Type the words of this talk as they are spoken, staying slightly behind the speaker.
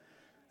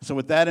So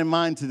with that in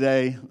mind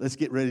today, let's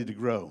get ready to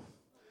grow.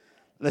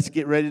 Let's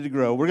get ready to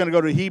grow. We're going to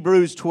go to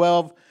Hebrews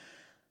 12,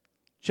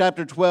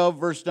 chapter 12,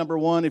 verse number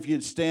 1. If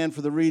you'd stand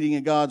for the reading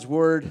of God's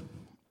Word,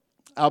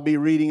 I'll be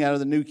reading out of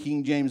the New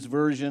King James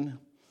Version.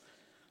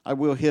 I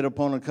will hit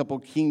upon a couple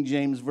King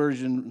James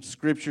Version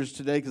scriptures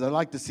today because I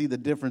like to see the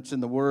difference in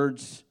the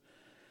words.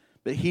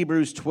 But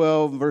Hebrews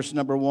 12, verse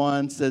number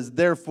 1 says,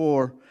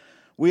 "Therefore,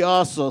 we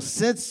also,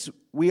 since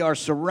we are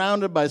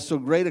surrounded by so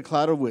great a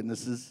cloud of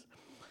witnesses,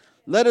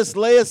 let us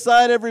lay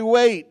aside every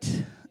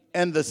weight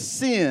and the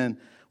sin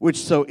which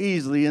so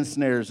easily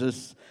ensnares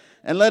us,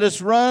 and let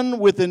us run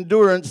with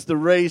endurance the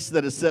race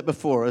that is set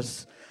before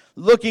us,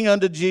 looking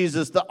unto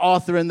Jesus, the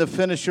author and the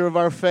finisher of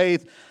our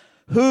faith,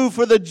 who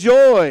for the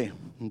joy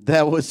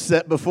that was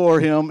set before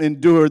him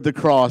endured the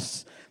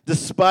cross,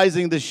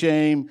 despising the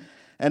shame,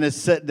 and is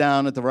set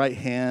down at the right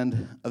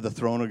hand of the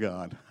throne of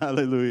God."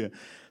 Hallelujah.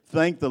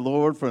 Thank the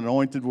Lord for an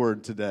anointed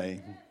word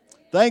today.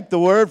 Thank the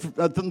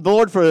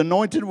Lord for an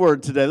anointed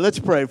word today. Let's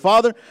pray.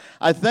 Father,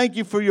 I thank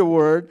you for your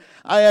word.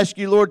 I ask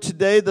you, Lord,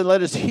 today that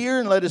let us hear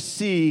and let us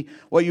see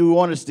what you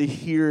want us to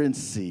hear and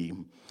see.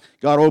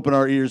 God, open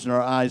our ears and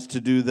our eyes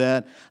to do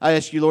that. I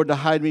ask you, Lord, to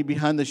hide me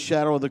behind the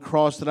shadow of the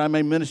cross that I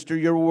may minister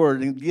your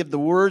word and give the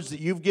words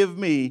that you've given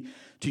me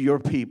to your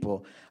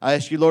people. I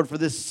ask you, Lord, for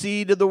this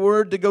seed of the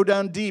word to go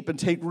down deep and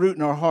take root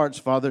in our hearts,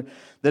 Father,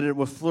 that it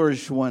will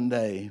flourish one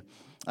day.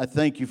 I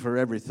thank you for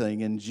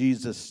everything. In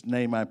Jesus'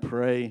 name I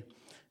pray.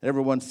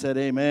 Everyone said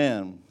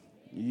amen.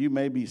 You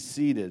may be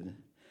seated.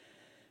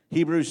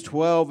 Hebrews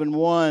 12 and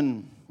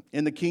 1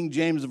 in the King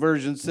James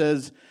Version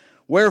says,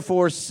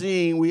 "Wherefore,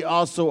 seeing we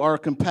also are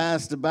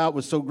compassed about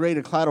with so great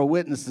a cloud of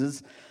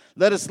witnesses,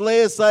 let us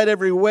lay aside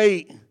every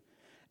weight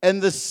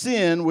and the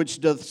sin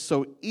which doth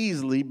so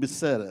easily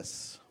beset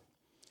us."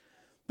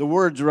 The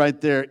words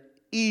right there,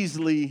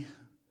 easily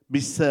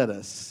beset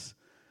us.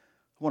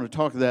 I want to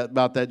talk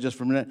about that just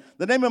for a minute.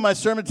 The name of my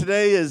sermon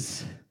today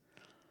is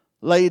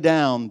Lay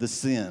Down the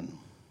Sin.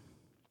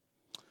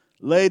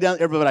 Lay down,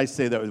 everybody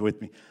say that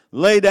with me.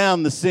 Lay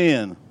down the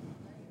sin.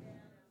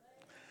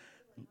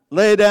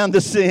 Lay down the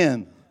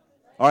sin.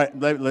 All right,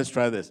 let's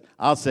try this.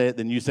 I'll say it,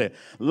 then you say it.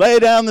 Lay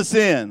down the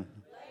sin.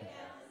 Lay down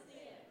the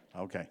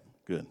sin. Okay,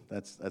 good.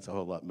 That's a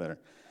whole lot better. It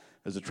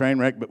was a train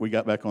wreck, but we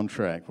got back on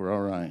track. We're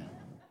all right.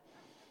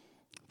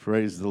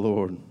 Praise the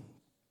Lord.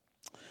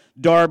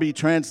 Darby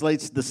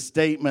translates the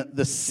statement,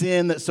 the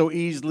sin that so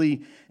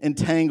easily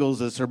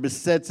entangles us or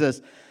besets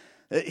us.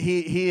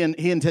 He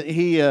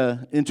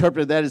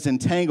interpreted that as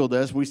entangled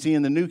us. We see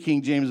in the New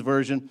King James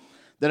Version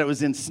that it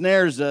was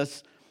ensnares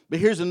us. But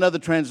here's another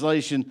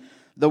translation.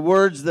 The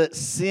words that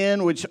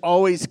sin which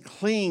always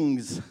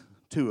clings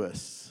to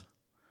us.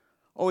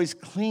 Always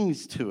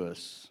clings to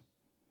us.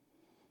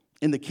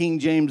 In the King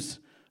James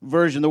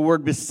Version, the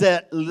word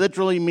beset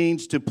literally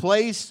means to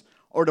place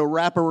or to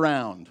wrap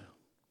around.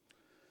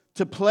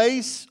 To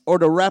place or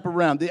to wrap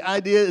around. The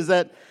idea is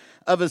that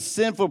of a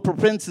sinful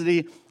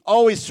propensity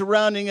always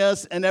surrounding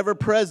us and ever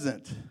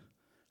present.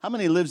 How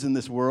many lives in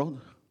this world?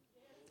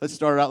 Let's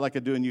start out like I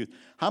do in youth.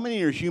 How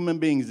many are human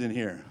beings in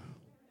here?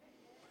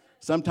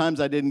 Sometimes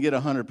I didn't get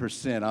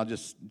 100%. I'll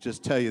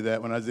just tell you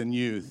that when I was in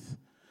youth.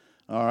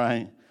 All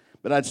right?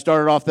 But I'd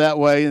start it off that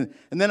way.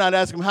 And then I'd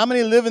ask them, how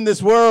many live in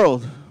this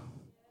world?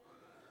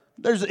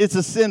 It's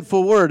a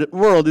sinful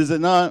world, is it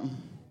not?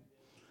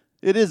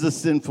 It is a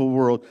sinful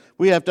world.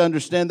 We have to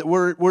understand that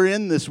we're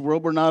in this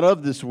world. We're not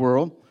of this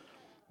world.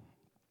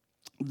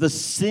 The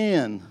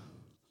sin,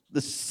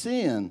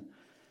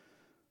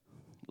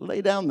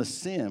 lay down the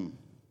sin.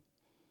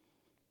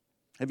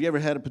 Have you ever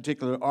had a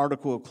particular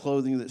article of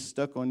clothing that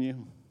stuck on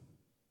you?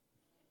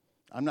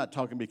 I'm not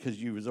talking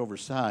because you was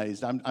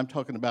oversized. I'm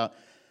talking about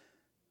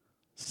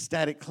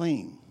static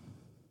cling.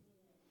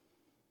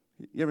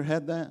 You ever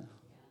had that?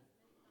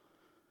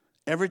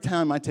 Every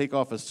time I take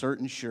off a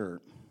certain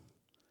shirt,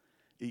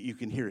 you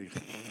can hear it.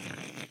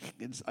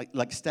 It's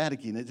like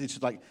staticky. It's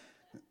just like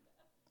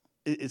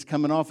it's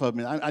coming off of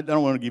me. I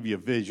don't want to give you a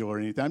visual or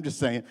anything. I'm just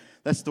saying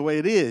that's the way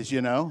it is,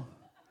 you know.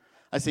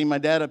 I seen my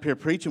dad up here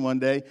preaching one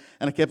day,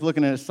 and I kept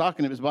looking at his sock,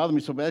 and it was bothering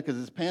me so bad because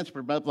his pants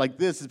were up like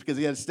this. It's because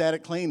he had a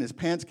static clean. His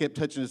pants kept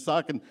touching his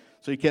sock, and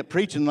so he kept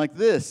preaching like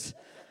this.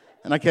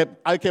 And I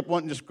kept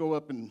wanting to just go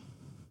up and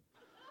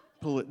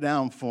pull it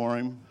down for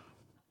him.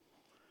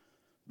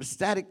 But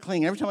static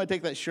clean. Every time I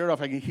take that shirt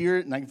off, I can hear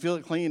it, and I can feel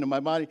it clean in my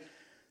body.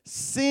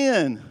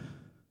 Sin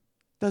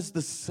does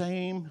the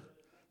same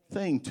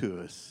thing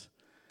to us.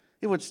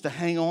 It wants to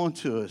hang on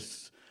to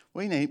us.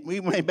 We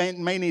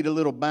may need a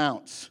little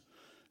bounce.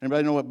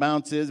 Anybody know what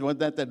bounce is? Wasn't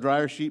that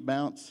dryer sheet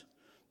bounce?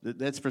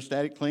 That's for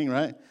static cling,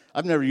 right?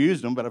 I've never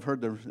used them, but I've heard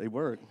they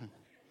work.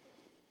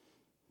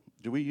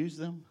 Do we use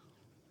them?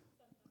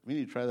 We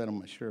need to try that on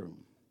my shirt.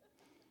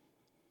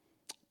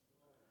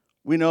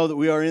 We know that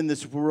we are in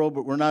this world,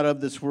 but we're not of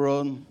this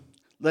world.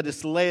 Let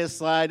us lay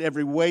aside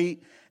every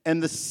weight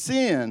and the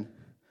sin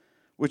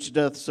which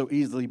doth so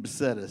easily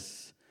beset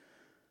us.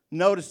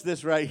 Notice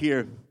this right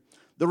here.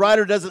 The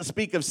writer doesn't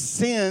speak of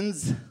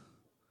sins,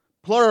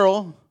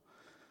 plural,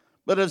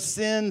 but of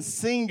sin,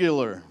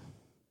 singular.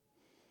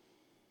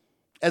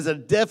 as a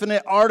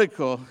definite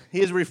article.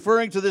 He is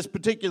referring to this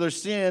particular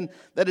sin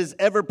that is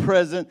ever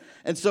present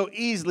and so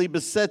easily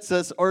besets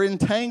us or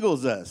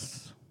entangles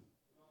us.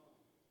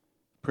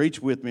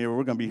 Preach with me or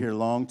we're going to be here a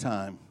long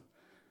time.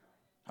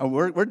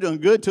 We're doing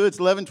good too. It's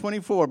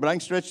 11:24, but I can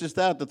stretch this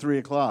out to 3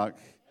 o'clock.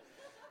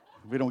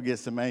 If we don't get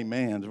some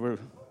amens, we're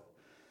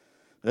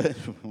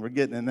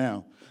getting it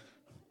now.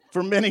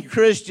 For many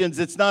Christians,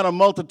 it's not a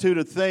multitude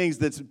of things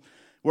that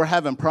we're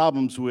having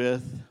problems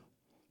with,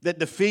 that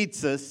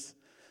defeats us,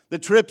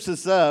 that trips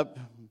us up,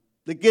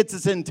 that gets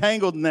us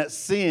entangled in that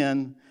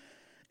sin.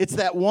 It's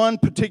that one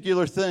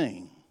particular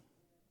thing.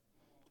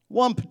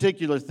 One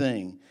particular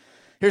thing.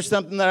 Here's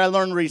something that I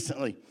learned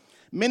recently.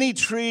 Many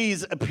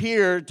trees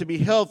appear to be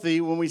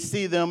healthy when we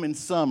see them in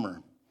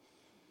summer.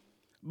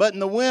 But in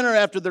the winter,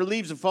 after their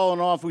leaves have fallen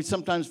off, we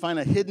sometimes find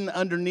a hidden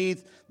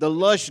underneath the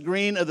lush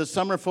green of the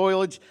summer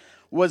foliage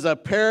was a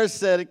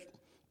parasitic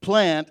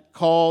plant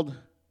called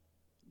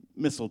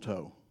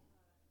mistletoe.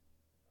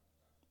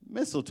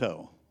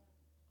 Mistletoe.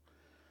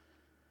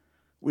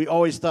 We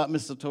always thought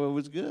mistletoe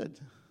was good.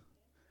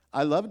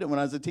 I loved it when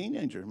I was a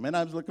teenager. Man,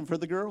 I was looking for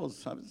the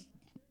girls.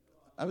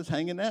 I was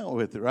hanging out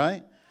with it,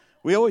 right?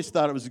 We always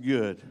thought it was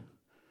good.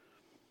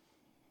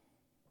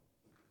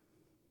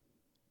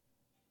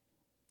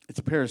 It's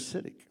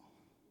parasitic.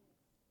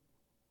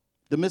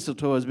 The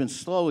mistletoe has been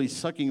slowly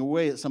sucking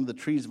away at some of the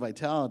tree's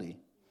vitality.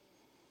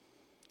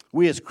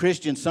 We as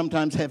Christians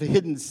sometimes have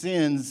hidden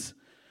sins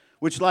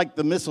which, like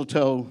the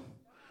mistletoe,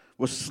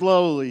 will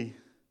slowly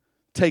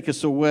take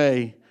us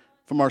away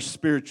from our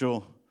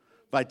spiritual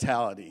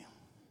vitality.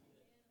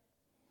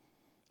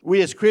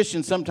 We as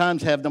Christians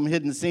sometimes have them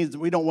hidden sins that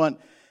we don't want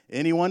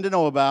anyone to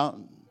know about.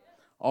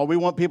 All we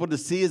want people to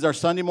see is our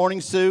Sunday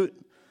morning suit,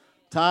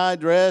 tie,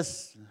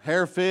 dress,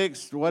 hair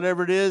fixed,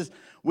 whatever it is.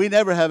 We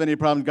never have any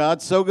problem.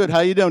 God's so good. How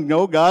you doing?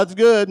 No, God's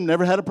good.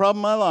 Never had a problem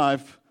in my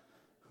life.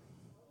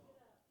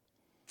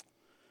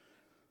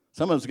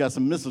 Some of us got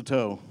some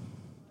mistletoe.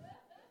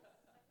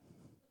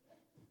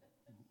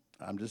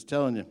 I'm just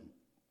telling you.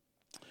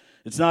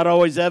 It's not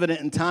always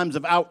evident in times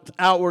of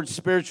outward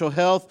spiritual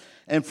health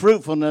and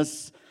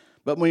fruitfulness,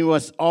 but we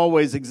must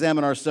always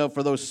examine ourselves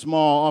for those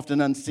small,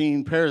 often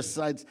unseen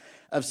parasites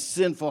of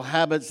sinful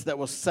habits that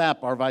will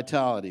sap our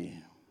vitality.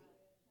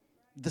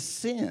 The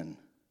sin.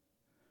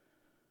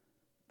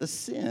 The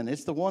sin.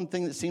 It's the one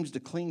thing that seems to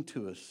cling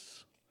to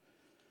us.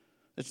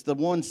 It's the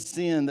one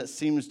sin that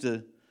seems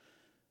to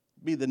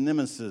be the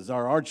nemesis,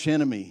 our arch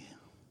enemy.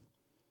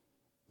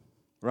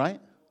 Right?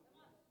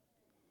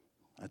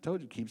 I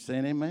told you, keep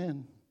saying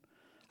amen.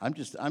 I'm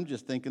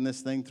just thinking this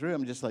thing through.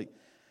 I'm just like,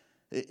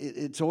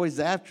 it's always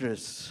after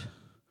us.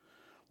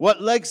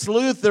 What Lex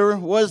Luthor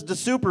was to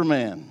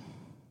Superman.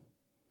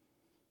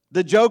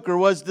 The Joker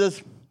was to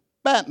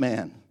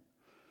Batman.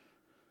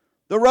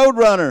 The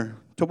Roadrunner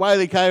to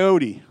Wile E.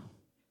 Coyote.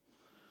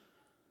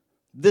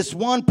 This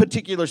one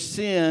particular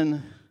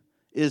sin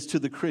is to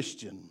the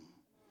Christian.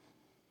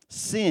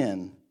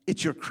 Sin,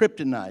 it's your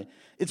kryptonite.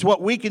 It's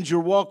what weakens your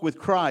walk with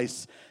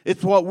Christ.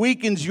 It's what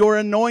weakens your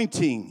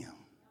anointing.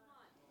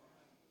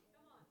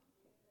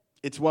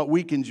 It's what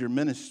weakens your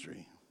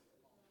ministry.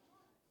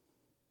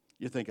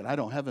 You're thinking, I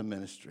don't have a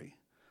ministry.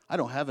 I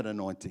don't have an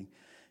anointing.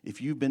 If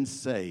you've been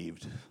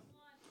saved,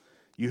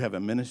 you have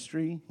a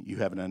ministry. You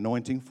have an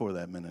anointing for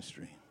that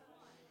ministry.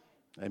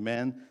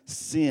 Amen.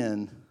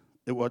 Sin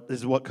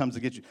is what comes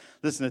against you.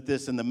 Listen to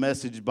this in the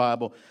Message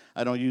Bible.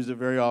 I don't use it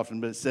very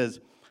often, but it says,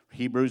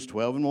 Hebrews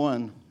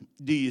 12:1.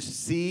 Do you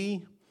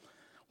see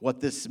what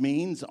this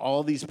means?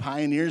 All these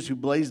pioneers who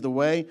blazed the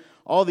way,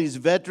 all these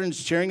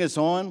veterans cheering us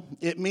on.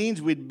 It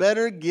means we'd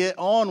better get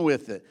on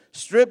with it.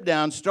 Strip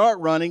down, start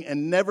running,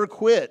 and never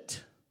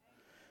quit.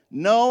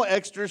 No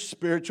extra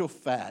spiritual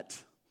fat.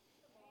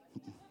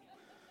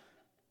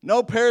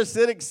 No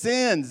parasitic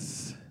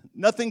sins.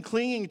 Nothing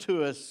clinging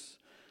to us.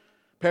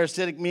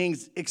 Parasitic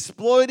means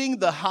exploiting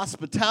the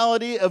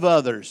hospitality of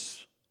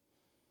others.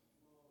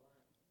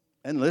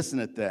 And listen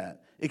at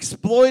that.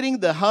 Exploiting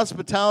the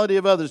hospitality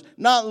of others.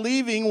 Not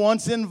leaving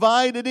once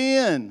invited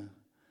in.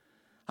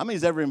 How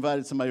many's ever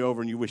invited somebody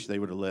over and you wish they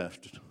would have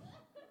left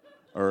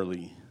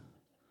early?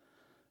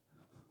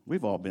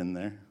 We've all been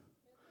there.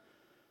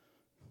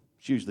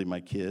 It's usually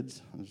my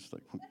kids. I'm just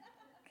like,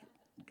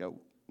 go.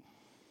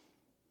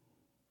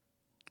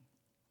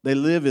 They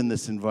live in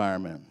this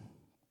environment.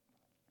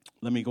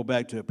 Let me go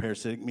back to it.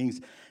 Parasitic means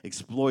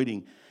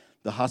exploiting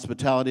the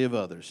hospitality of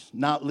others,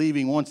 not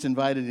leaving once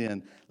invited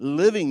in,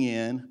 living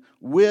in,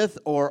 with,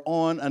 or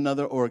on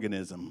another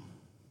organism.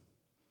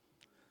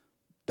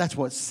 That's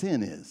what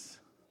sin is.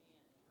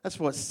 That's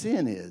what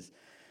sin is.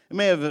 It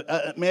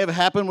may have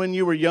happened when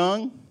you were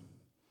young.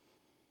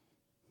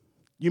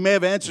 You may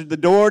have answered the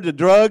door to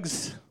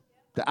drugs,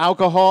 to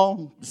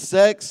alcohol,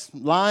 sex,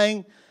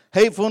 lying,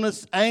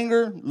 hatefulness,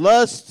 anger,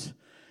 lust,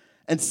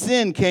 and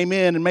sin came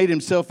in and made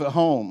himself at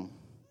home.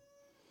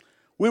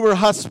 We were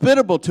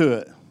hospitable to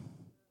it.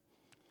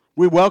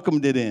 We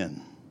welcomed it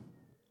in.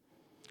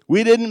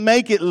 We didn't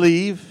make it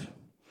leave.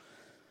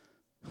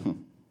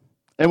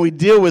 And we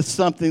deal with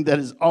something that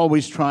is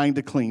always trying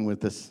to cling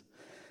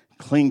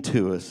cling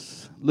to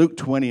us. Luke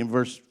 20 and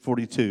verse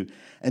 42.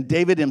 And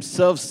David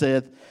himself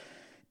saith,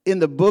 in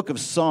the book of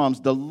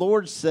Psalms, the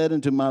Lord said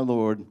unto my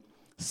Lord,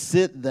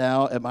 sit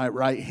thou at my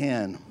right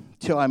hand,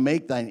 till I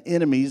make thine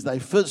enemies thy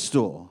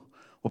footstool.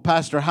 Well,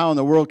 Pastor, how in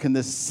the world can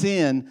this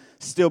sin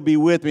still be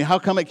with me? How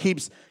come it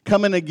keeps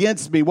coming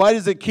against me? Why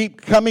does it keep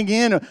coming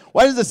in?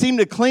 Why does it seem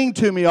to cling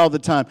to me all the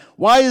time?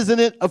 Why isn't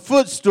it a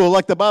footstool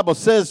like the Bible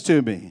says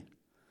to me?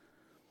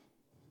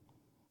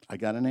 I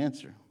got an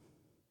answer.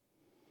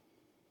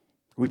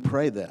 We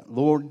pray that.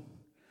 Lord,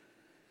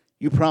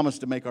 you promised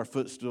to make our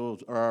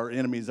footstools, or our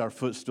enemies our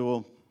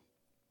footstool.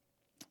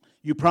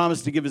 You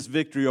promised to give us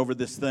victory over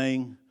this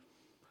thing.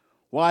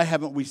 Why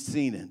haven't we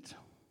seen it?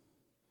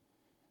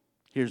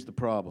 Here's the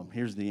problem.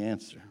 Here's the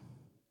answer.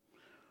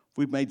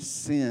 We've made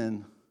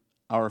sin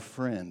our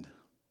friend.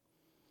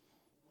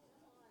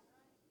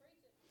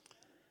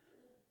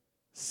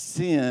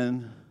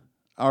 Sin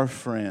our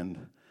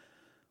friend.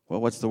 Well,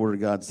 what's the word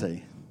of God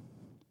say?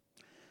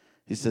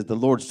 He says, the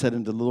Lord said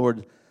unto the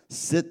Lord,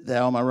 sit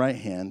thou on my right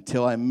hand,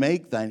 till I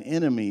make thine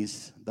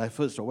enemies thy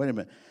footstool. Wait a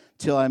minute.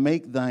 Till I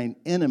make thine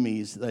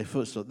enemies thy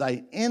footstool.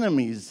 Thy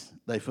enemies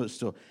thy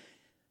footstool.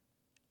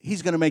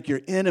 He's going to make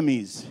your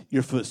enemies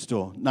your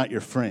footstool, not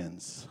your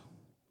friends.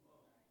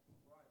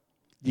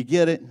 You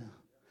get it?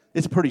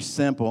 It's pretty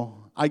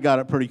simple. I got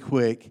it pretty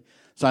quick.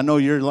 So I know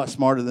you're a lot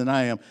smarter than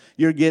I am.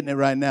 You're getting it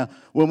right now.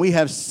 When we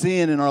have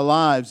sin in our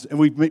lives and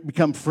we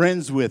become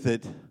friends with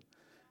it,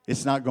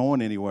 it's not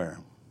going anywhere.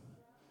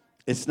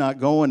 It's not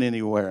going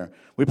anywhere.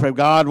 We pray,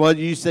 God, well,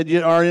 you said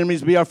our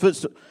enemies be our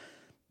footstool.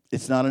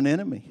 It's not an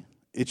enemy.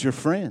 It's your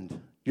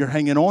friend. You're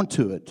hanging on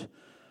to it.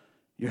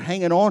 You're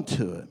hanging on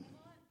to it.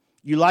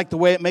 You like the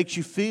way it makes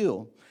you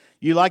feel.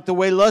 You like the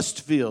way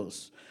lust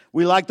feels.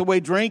 We like the way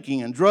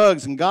drinking and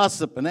drugs and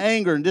gossip and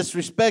anger and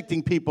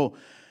disrespecting people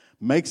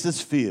makes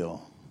us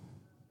feel.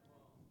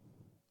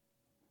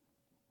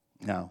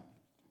 Now,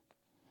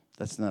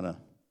 that's not a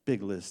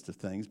big list of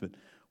things, but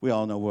we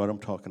all know what I'm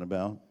talking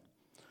about.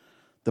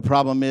 The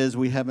problem is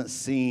we haven't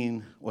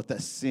seen what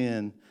that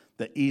sin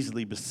that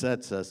easily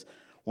besets us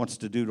wants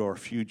to do to our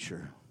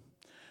future.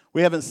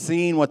 We haven't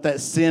seen what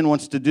that sin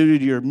wants to do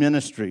to your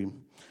ministry.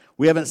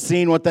 We haven't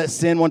seen what that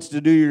sin wants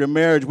to do to your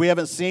marriage. We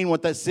haven't seen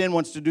what that sin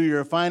wants to do to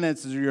your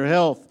finances or your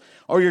health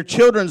or your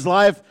children's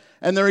life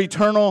and their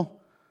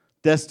eternal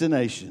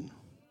destination.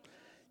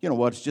 You know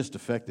what? It's just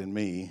affecting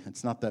me.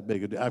 It's not that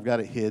big a deal. I've got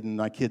it hidden.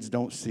 My kids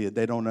don't see it.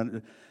 They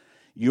don't.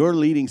 You're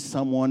leading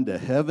someone to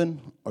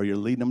heaven or you're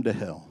leading them to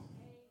hell.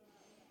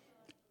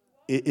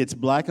 It's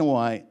black and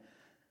white.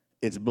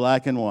 It's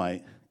black and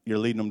white. You're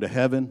leading them to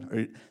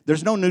heaven.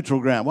 There's no neutral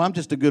ground. Well, I'm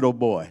just a good old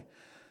boy.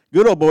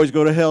 Good old boys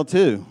go to hell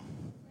too.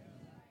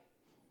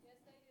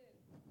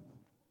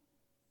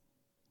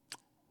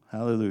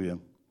 Hallelujah.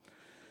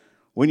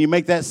 When you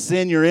make that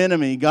sin your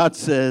enemy, God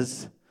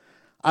says,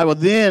 I will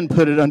then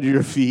put it under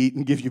your feet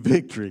and give you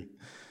victory.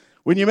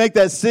 When you make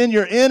that sin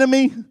your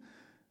enemy,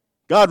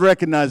 God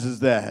recognizes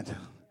that.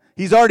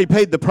 He's already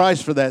paid the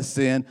price for that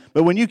sin.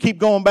 But when you keep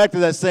going back to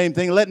that same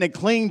thing, letting it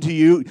cling to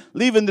you,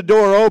 leaving the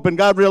door open,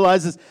 God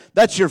realizes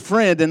that's your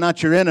friend and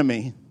not your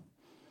enemy.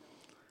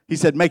 He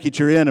said, make it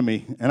your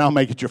enemy, and I'll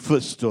make it your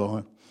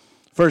footstool.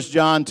 1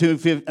 John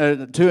 2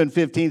 and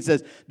 15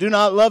 says, do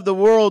not love the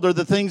world or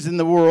the things in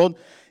the world.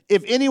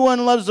 If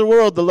anyone loves the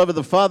world, the love of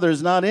the Father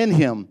is not in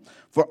him.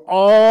 For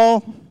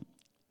all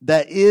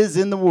that is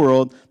in the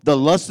world, the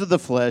lust of the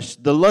flesh,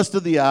 the lust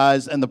of the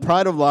eyes, and the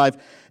pride of life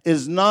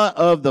is not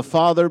of the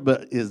Father,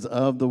 but is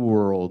of the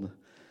world.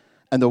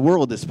 And the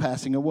world is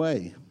passing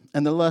away,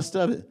 and the lust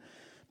of it.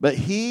 But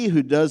he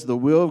who does the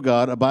will of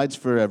God abides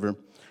forever.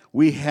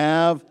 We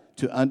have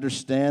to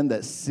understand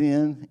that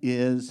sin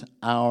is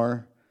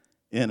our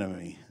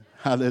enemy.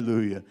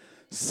 Hallelujah.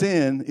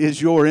 Sin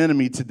is your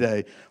enemy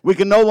today. We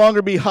can no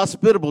longer be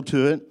hospitable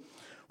to it.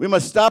 We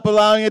must stop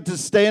allowing it to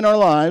stay in our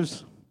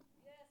lives.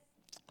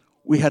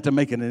 We have to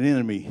make it an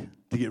enemy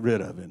to get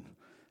rid of it.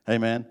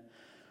 Amen.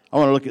 I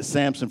want to look at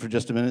Samson for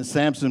just a minute.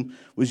 Samson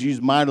was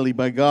used mightily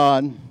by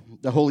God.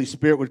 The Holy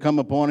Spirit would come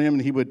upon him,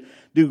 and he would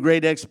do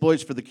great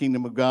exploits for the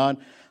kingdom of God.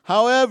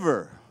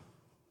 However,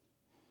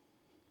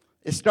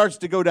 it starts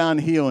to go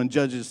downhill in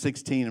Judges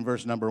 16 and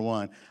verse number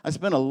 1. I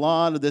spent a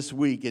lot of this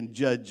week in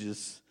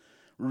Judges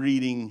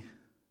reading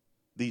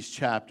these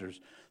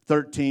chapters.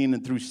 13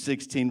 and through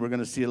 16, we're going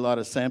to see a lot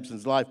of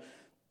Samson's life.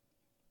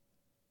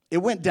 It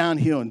went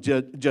downhill in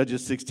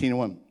Judges 16 and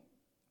 1.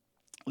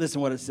 Listen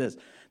what it says.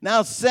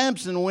 Now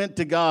Samson went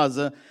to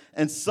Gaza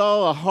and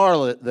saw a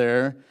harlot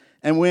there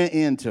and went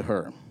into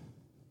her.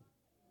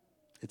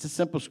 It's a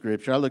simple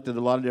scripture. I looked at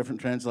a lot of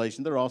different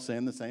translations. They're all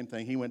saying the same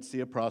thing. He went to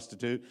see a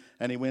prostitute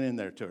and he went in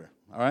there to her.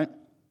 All right?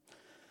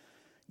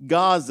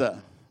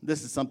 Gaza.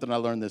 This is something I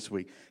learned this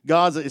week.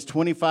 Gaza is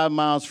 25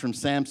 miles from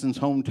Samson's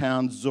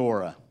hometown,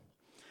 Zorah.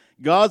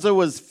 Gaza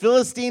was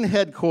Philistine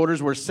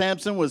headquarters where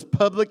Samson was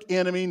public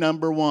enemy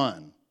number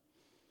one.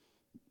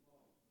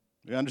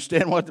 You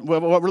understand what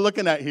we're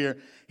looking at here?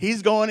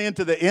 He's going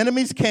into the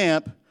enemy's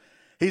camp.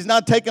 He's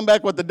not taking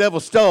back what the devil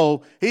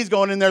stole. He's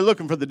going in there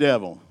looking for the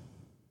devil.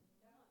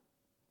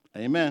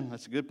 Amen.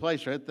 That's a good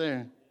place right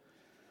there.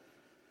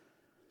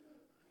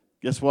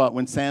 Guess what?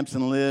 When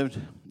Samson lived,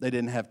 they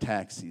didn't have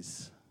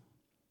taxis.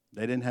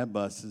 They didn't have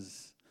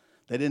buses.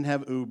 They didn't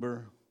have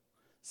Uber.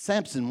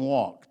 Samson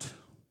walked.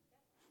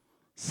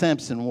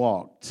 Samson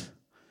walked.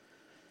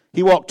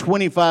 He walked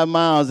 25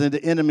 miles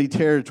into enemy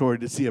territory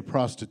to see a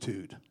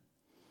prostitute.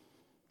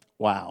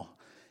 Wow.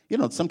 You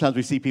know, sometimes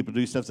we see people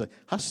do stuff like,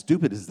 how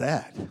stupid is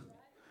that?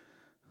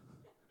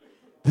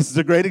 This is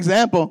a great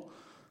example.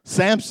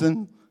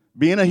 Samson,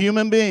 being a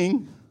human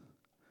being,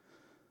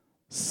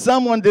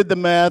 someone did the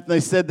math, and they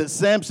said that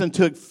Samson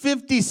took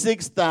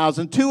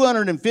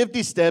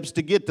 56,250 steps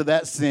to get to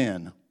that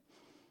sin.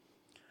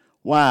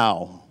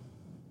 Wow.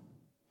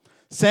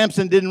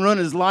 Samson didn't run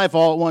his life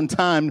all at one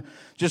time,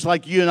 just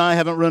like you and I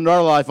haven't run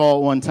our life all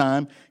at one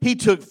time. He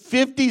took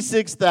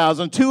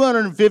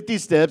 56,250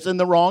 steps in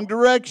the wrong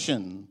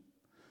direction.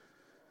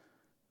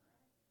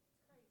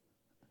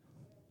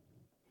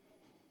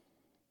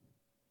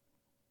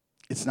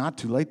 It's not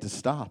too late to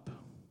stop.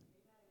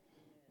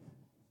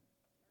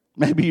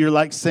 Maybe you're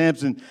like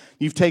Samson.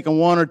 You've taken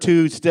 1 or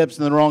 2 steps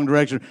in the wrong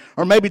direction,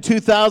 or maybe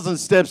 2,000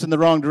 steps in the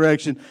wrong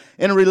direction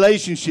in a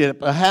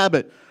relationship, a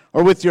habit,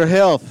 or with your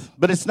health.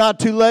 But it's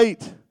not too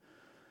late.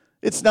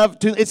 It's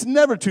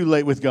never too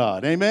late with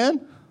God.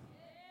 Amen?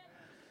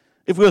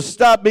 If we'll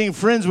stop being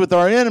friends with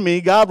our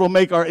enemy, God will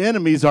make our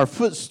enemies our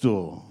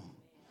footstool.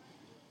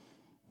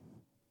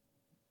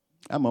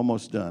 I'm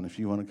almost done if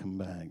you want to come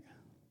back.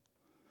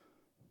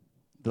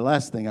 The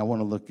last thing I want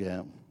to look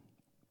at,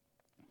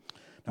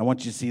 I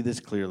want you to see this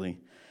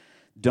clearly.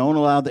 Don't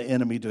allow the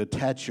enemy to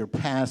attach your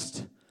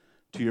past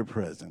to your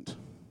present.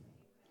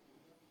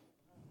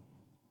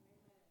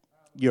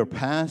 Your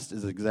past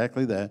is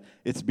exactly that.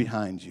 It's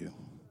behind you.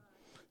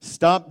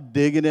 Stop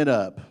digging it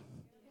up.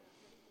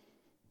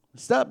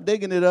 Stop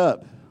digging it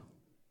up.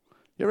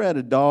 You ever had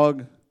a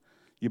dog,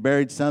 you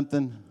buried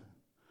something,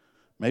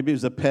 maybe it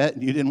was a pet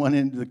and you didn't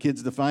want the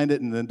kids to find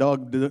it and the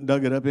dog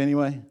dug it up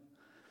anyway?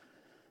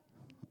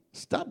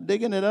 Stop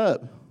digging it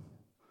up.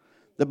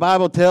 The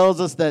Bible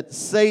tells us that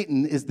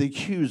Satan is the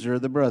accuser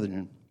of the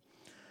brethren.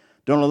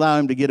 Don't allow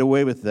him to get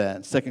away with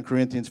that. 2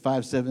 Corinthians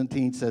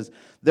 5:17 says,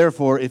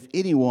 therefore, if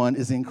anyone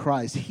is in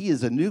Christ, he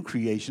is a new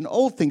creation.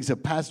 Old things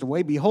have passed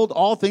away. Behold,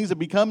 all things have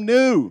become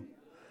new.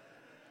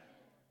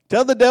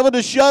 Tell the devil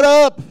to shut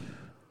up.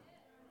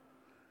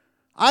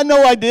 I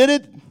know I did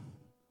it,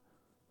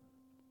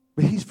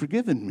 but he's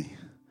forgiven me.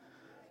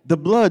 The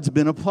blood's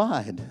been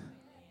applied.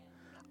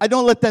 I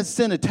don't let that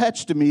sin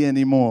attach to me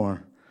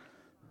anymore.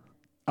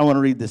 I want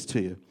to read this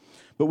to you.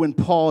 But when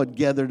Paul had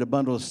gathered a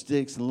bundle of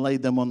sticks and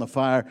laid them on the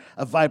fire,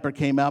 a viper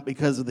came out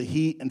because of the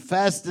heat and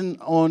fastened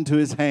onto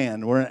his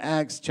hand. We're in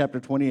Acts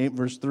chapter 28,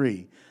 verse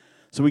 3.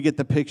 So we get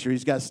the picture.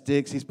 He's got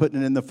sticks. He's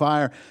putting it in the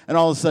fire. And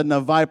all of a sudden, a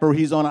viper,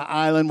 he's on an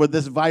island where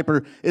this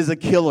viper is a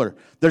killer.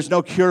 There's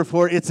no cure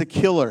for it. It's a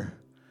killer.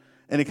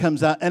 And it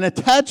comes out and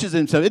attaches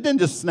himself. It didn't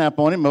just snap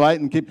on him, bite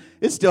and keep.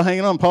 It's still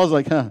hanging on. Paul's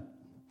like,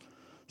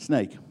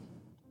 snake.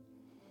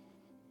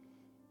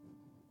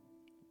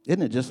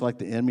 Isn't it just like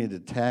the enemy to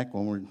attack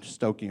when we're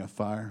stoking a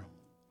fire?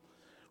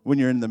 When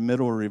you're in the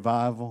middle of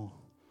revival,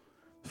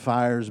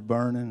 fire's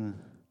burning,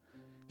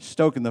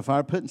 stoking the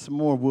fire, putting some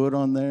more wood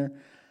on there,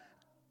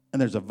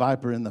 and there's a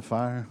viper in the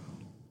fire,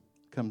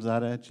 comes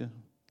out at you.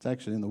 It's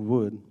actually in the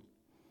wood.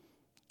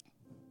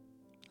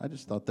 I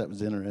just thought that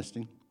was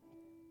interesting.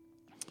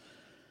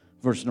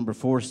 Verse number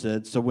 4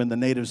 said, so when the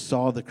natives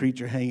saw the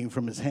creature hanging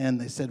from his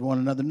hand, they said to one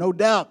another, no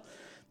doubt,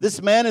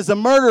 this man is a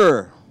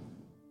murderer.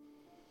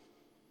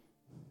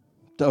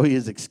 Though he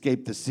has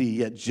escaped the sea,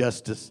 yet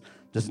justice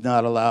does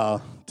not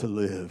allow to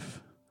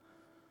live.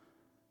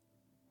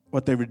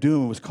 What they were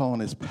doing was calling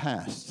his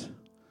past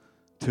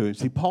to him.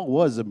 See, Paul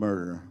was a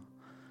murderer.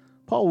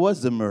 Paul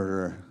was a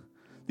murderer.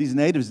 These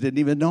natives didn't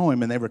even know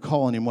him, and they were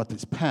calling him what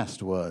his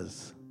past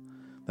was.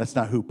 That's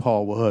not who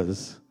Paul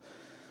was.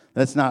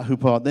 That's not who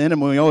Paul. The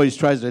enemy always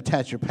tries to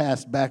attach your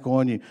past back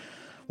on you.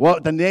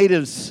 What the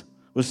natives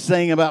was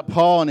saying about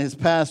Paul and his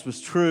past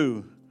was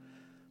true.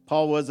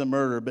 Paul was a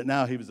murderer, but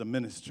now he was a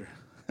minister.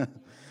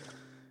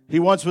 He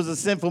once was a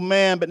sinful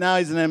man, but now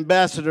he's an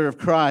ambassador of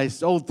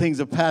Christ. Old things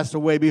have passed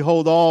away.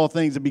 Behold, all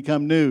things have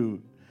become new.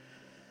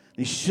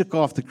 He shook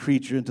off the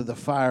creature into the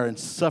fire and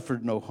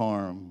suffered no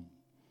harm.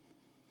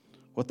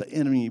 What the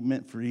enemy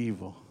meant for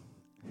evil,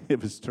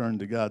 it was turned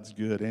to God's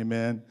good.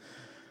 Amen.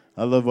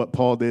 I love what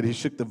Paul did. He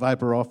shook the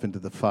viper off into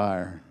the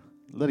fire.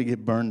 Let it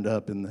get burned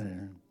up in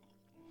there.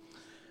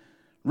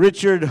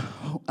 Richard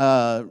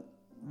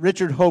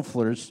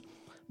Hofler's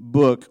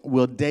book,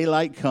 Will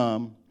Daylight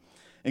Come?,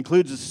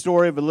 includes a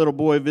story of a little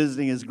boy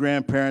visiting his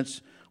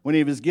grandparents when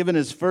he was given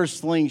his first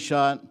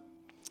slingshot.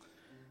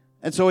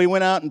 And so he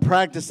went out and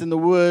practiced in the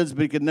woods,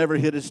 but he could never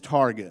hit his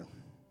target.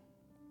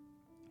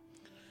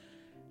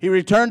 He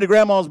returned to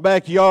Grandma's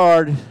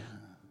backyard,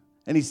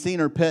 and he seen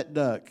her pet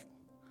duck.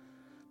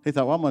 He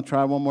thought, well, I'm going to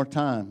try one more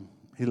time.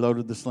 He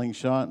loaded the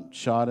slingshot,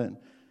 shot it,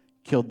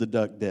 killed the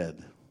duck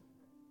dead.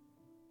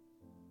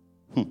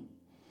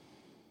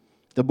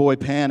 The boy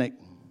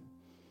panicked.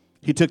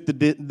 He took the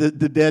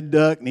dead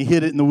duck and he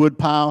hid it in the wood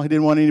pile. He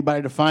didn't want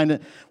anybody to find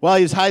it. While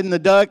he was hiding the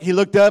duck, he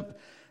looked up,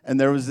 and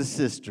there was his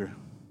sister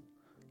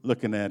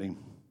looking at him.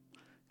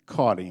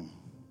 Caught him.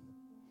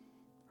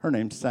 Her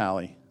name's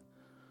Sally.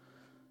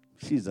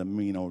 She's a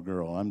mean old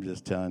girl, I'm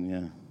just telling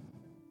you.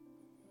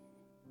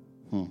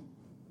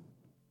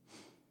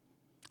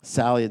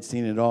 Sally had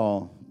seen it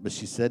all, but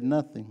she said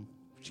nothing.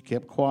 She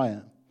kept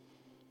quiet.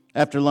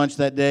 After lunch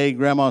that day,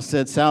 Grandma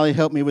said, "Sally,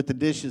 help me with the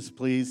dishes,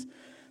 please."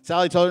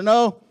 Sally told her,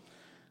 "No,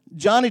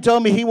 Johnny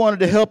told me he wanted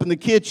to help in the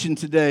kitchen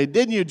today.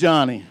 Didn't you,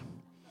 Johnny?"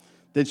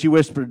 Then she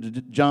whispered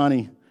to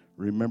Johnny,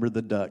 "Remember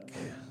the duck."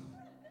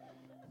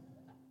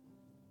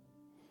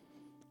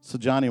 So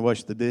Johnny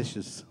washed the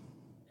dishes.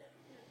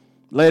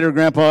 Later,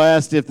 Grandpa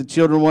asked if the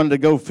children wanted to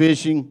go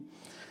fishing.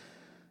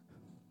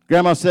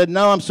 Grandma said,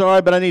 "No, I'm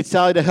sorry, but I need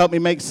Sally to help me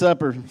make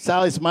supper."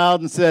 Sally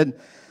smiled and said,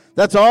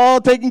 "That's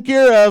all taken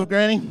care of,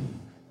 Granny.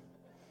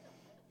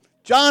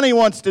 Johnny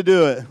wants to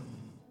do it."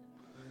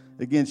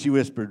 Again, she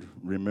whispered,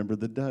 "Remember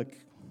the duck."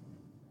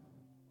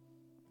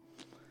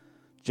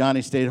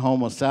 Johnny stayed home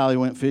while Sally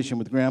went fishing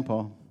with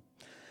Grandpa.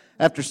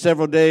 After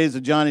several days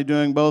of Johnny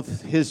doing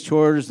both his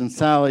chores and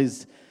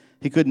Sally's,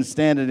 he couldn't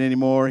stand it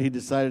anymore. He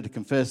decided to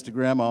confess to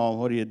Grandma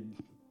what he had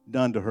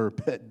done to her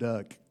pet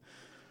duck.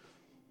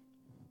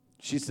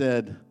 She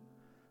said,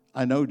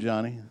 "I know,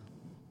 Johnny."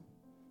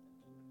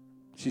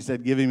 She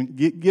said,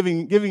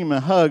 giving him a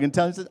hug and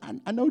telling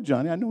him, "I know,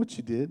 Johnny, I know what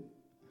you did.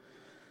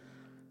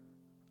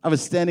 I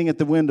was standing at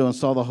the window and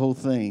saw the whole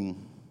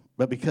thing,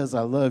 but because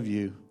I love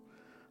you,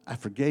 I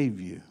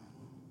forgave you."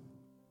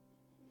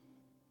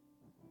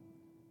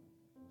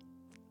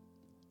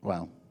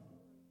 Wow.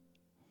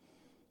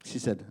 She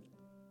said,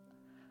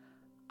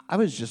 "I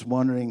was just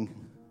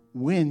wondering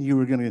when you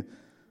were going to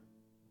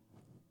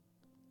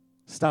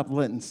stop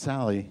letting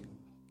Sally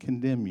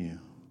condemn you.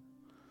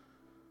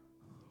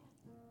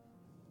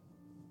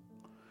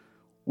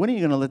 When are you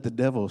going to let the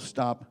devil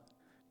stop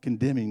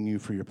condemning you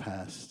for your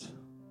past,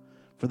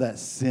 for that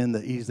sin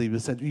that easily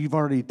beset you? You've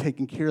already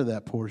taken care of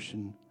that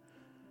portion."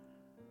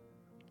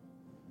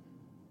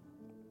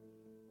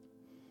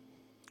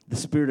 The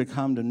spirit of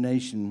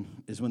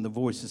condemnation is when the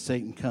voice of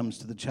Satan comes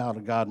to the child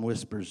of God and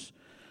whispers,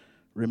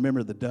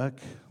 "Remember the duck?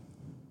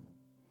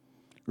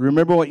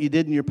 Remember what you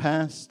did in your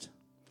past?"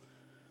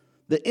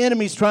 The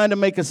enemy's trying to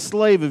make a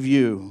slave of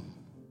you.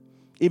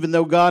 Even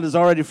though God has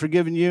already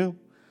forgiven you,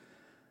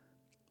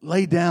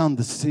 lay down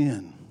the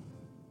sin.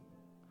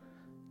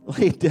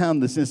 Lay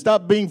down the sin.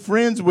 Stop being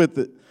friends with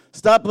it.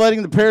 Stop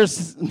letting the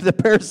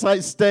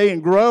parasite stay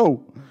and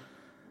grow.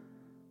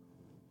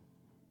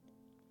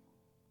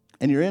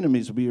 And your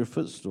enemies will be your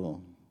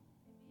footstool.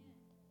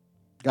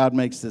 God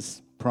makes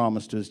this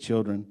promise to his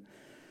children.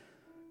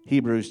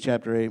 Hebrews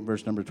chapter 8,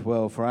 verse number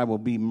 12, "For I will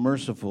be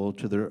merciful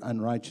to their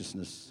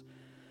unrighteousness,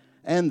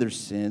 and their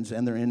sins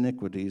and their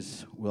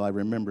iniquities will I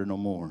remember no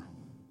more."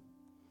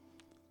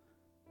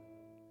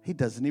 He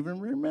doesn't even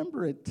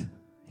remember it.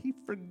 He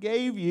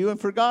forgave you and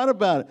forgot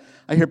about it.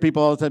 I hear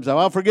people all the time say,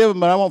 "I'll forgive him,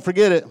 but I won't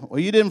forget it." Well,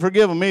 you didn't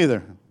forgive him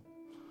either.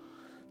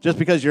 Just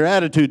because your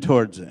attitude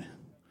towards it.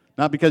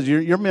 Not because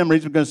your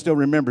memories are going to still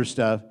remember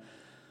stuff,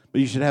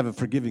 but you should have a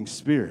forgiving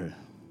spirit.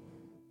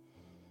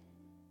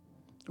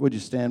 Would you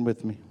stand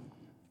with me?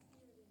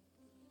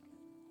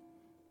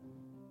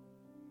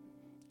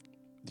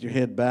 With your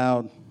head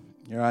bowed,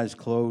 your eyes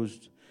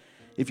closed.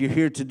 If you're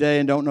here today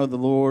and don't know the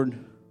Lord,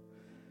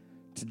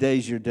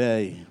 today's your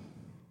day.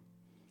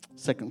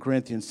 2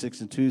 Corinthians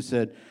 6:2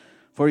 said,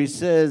 "For he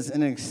says,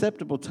 in an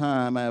acceptable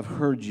time I have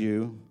heard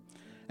you,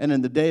 and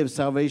in the day of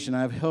salvation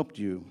I have helped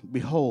you.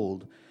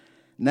 Behold,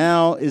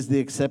 now is the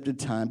accepted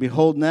time.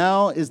 Behold,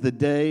 now is the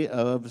day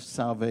of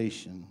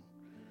salvation."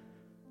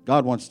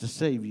 God wants to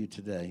save you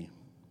today.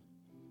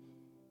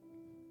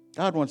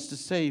 God wants to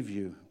save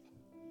you.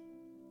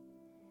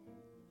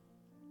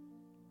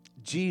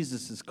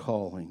 Jesus is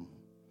calling.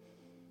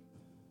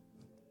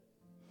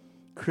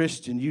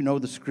 Christian, you know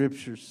the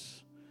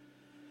scriptures,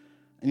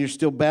 and you're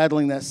still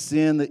battling that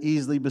sin that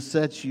easily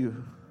besets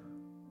you.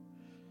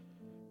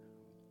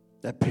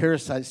 That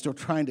parasite is still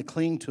trying to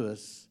cling to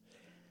us.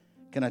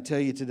 Can I tell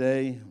you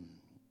today,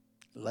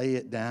 lay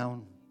it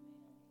down.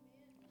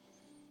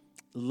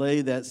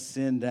 Lay that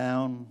sin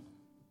down.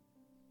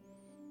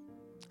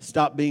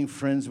 Stop being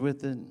friends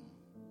with it.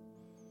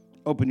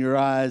 Open your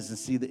eyes and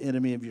see the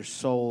enemy of your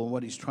soul and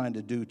what he's trying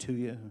to do to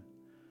you.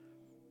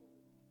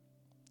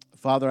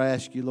 Father, I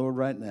ask you, Lord,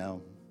 right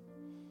now,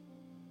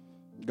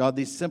 God,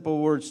 these simple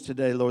words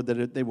today, Lord,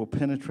 that they will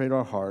penetrate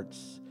our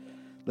hearts.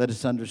 Let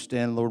us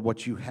understand, Lord,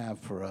 what you have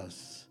for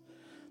us.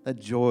 That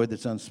joy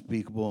that's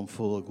unspeakable and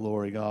full of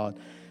glory, God.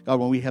 God,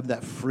 when we have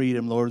that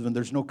freedom, Lord, when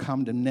there's no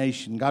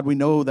condemnation, God, we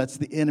know that's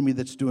the enemy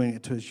that's doing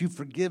it to us. You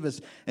forgive us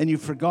and you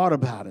forgot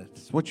about it.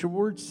 It's what your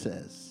word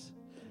says.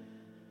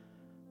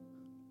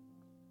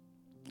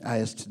 I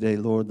ask today,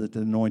 Lord, that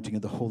the anointing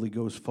of the Holy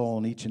Ghost fall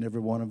on each and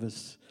every one of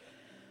us.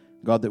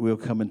 God, that we'll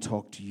come and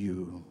talk to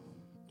you.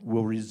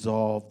 We'll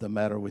resolve the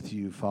matter with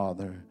you,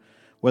 Father.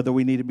 Whether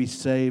we need to be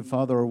saved,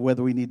 Father, or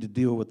whether we need to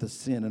deal with the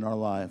sin in our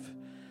life.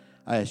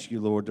 I ask you,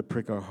 Lord, to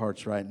prick our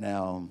hearts right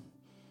now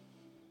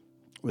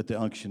with the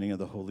unctioning of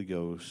the Holy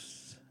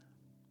Ghost.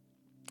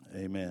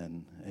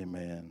 Amen.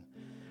 Amen.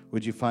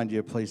 Would you find you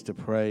a place to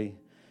pray?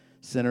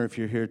 Sinner, if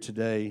you're here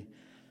today,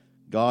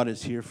 God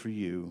is here for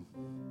you.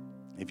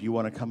 If you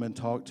want to come and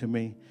talk to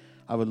me,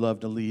 I would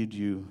love to lead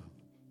you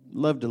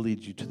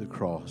to the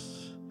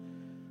cross.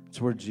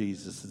 It's where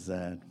Jesus is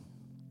at.